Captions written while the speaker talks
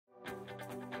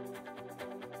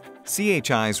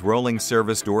C.H.I.'s rolling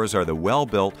service doors are the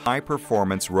well-built,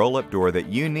 high-performance roll-up door that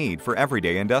you need for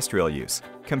everyday industrial use.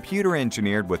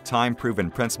 Computer-engineered with time-proven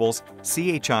principles,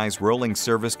 C.H.I.'s rolling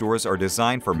service doors are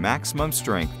designed for maximum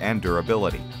strength and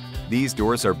durability. These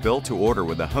doors are built to order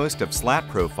with a host of slat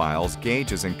profiles,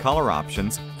 gauges, and color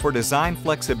options for design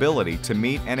flexibility to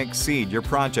meet and exceed your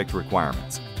project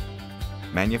requirements.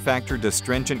 Manufactured to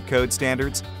stringent code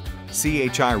standards,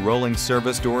 C.H.I. rolling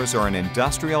service doors are an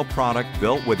industrial product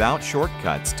built without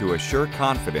shortcuts to assure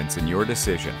confidence in your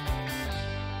decision.